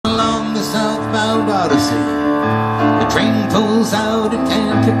southbound Odyssey. The train pulls out at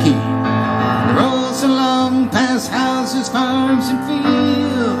Kankakee. It rolls along past houses, farms, and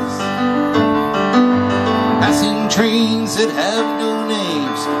fields, passing trains that have no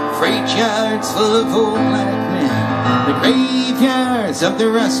names, freight yards full of old black men, the graveyards of the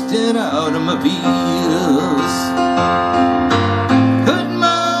rusted automobiles. Good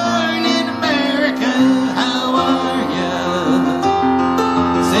morning, America, how are ya?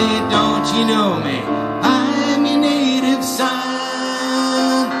 Say, don't you know me? I'm your native son.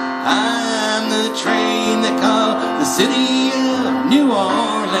 I'm the train they call the city of New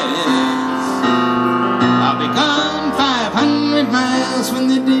Orleans. I'll be gone 500 miles when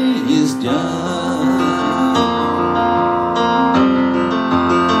the day is done.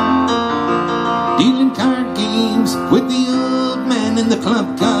 Dealing card games with the old man in the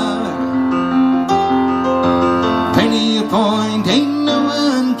club car. Penny a point, ain't no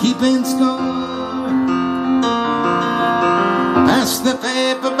one keeping score. Pass the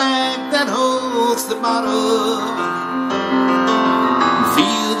paperback that holds the bottle.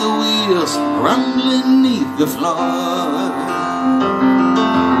 Feel the wheels rumbling neath the floor.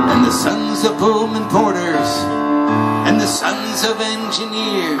 And the sons of Pullman porters and the sons of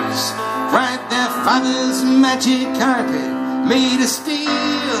engineers ride their father's magic carpet made of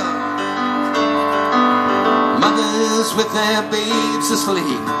steel. Mothers with their babes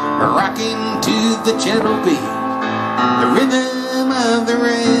asleep, rocking to the gentle beat. The rhythm of the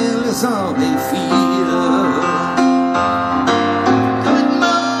rail is all they feel. Good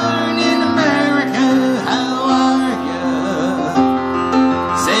morning, America, how are ya?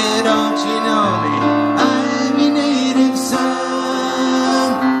 Say, don't you know me? I'm your native son.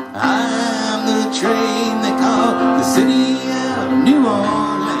 I'm the train they call the city of New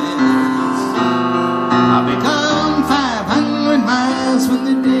Orleans. I'll be gone 500 miles when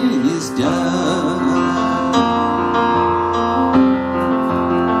the day is done.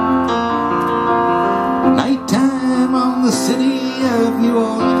 Nighttime on the city of New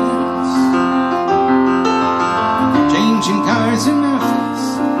Orleans, changing cars in Memphis,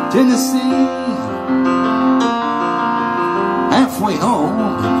 Tennessee. Halfway home,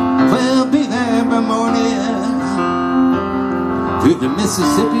 we'll be there by morning. Through the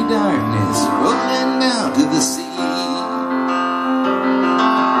Mississippi darkness, rolling down to the sea.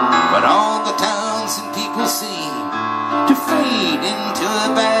 But all the towns and people seem to fade into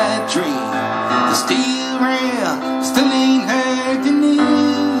a bad dream. The steel rail still ain't heard the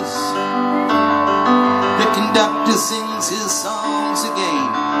news. The conductor sings his songs again.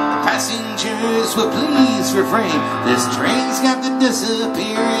 The passengers will please refrain. This train's got the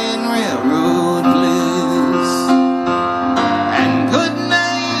disappearing railroad blues.